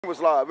It was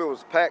live. It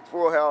was packed,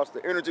 full house.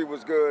 The energy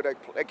was good.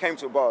 They came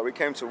to a ball. We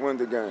came to win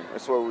the game.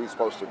 That's what we were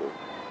supposed to do.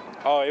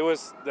 Oh,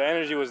 the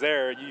energy was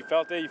there. You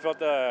felt it. You felt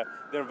the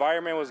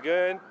environment was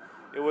good.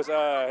 It was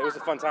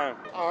a fun time.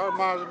 I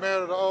reminds me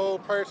of the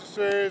old Pacer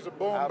series, the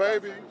Boom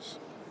Babies,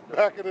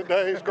 back in the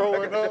days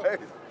growing up.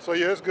 So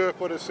yeah, it's good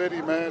for the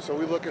city, man. So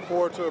we're looking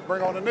forward to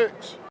bring on the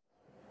Knicks.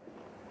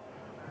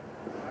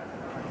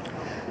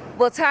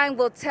 Well, time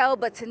will tell,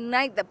 but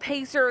tonight the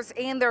Pacers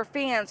and their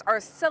fans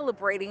are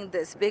celebrating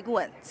this big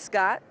win.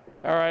 Scott?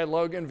 All right,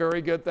 Logan,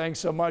 very good.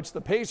 Thanks so much.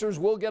 The Pacers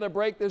will get a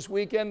break this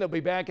weekend. They'll be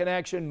back in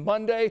action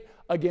Monday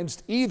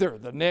against either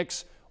the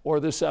Knicks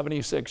or the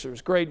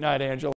 76ers. Great night, Angela.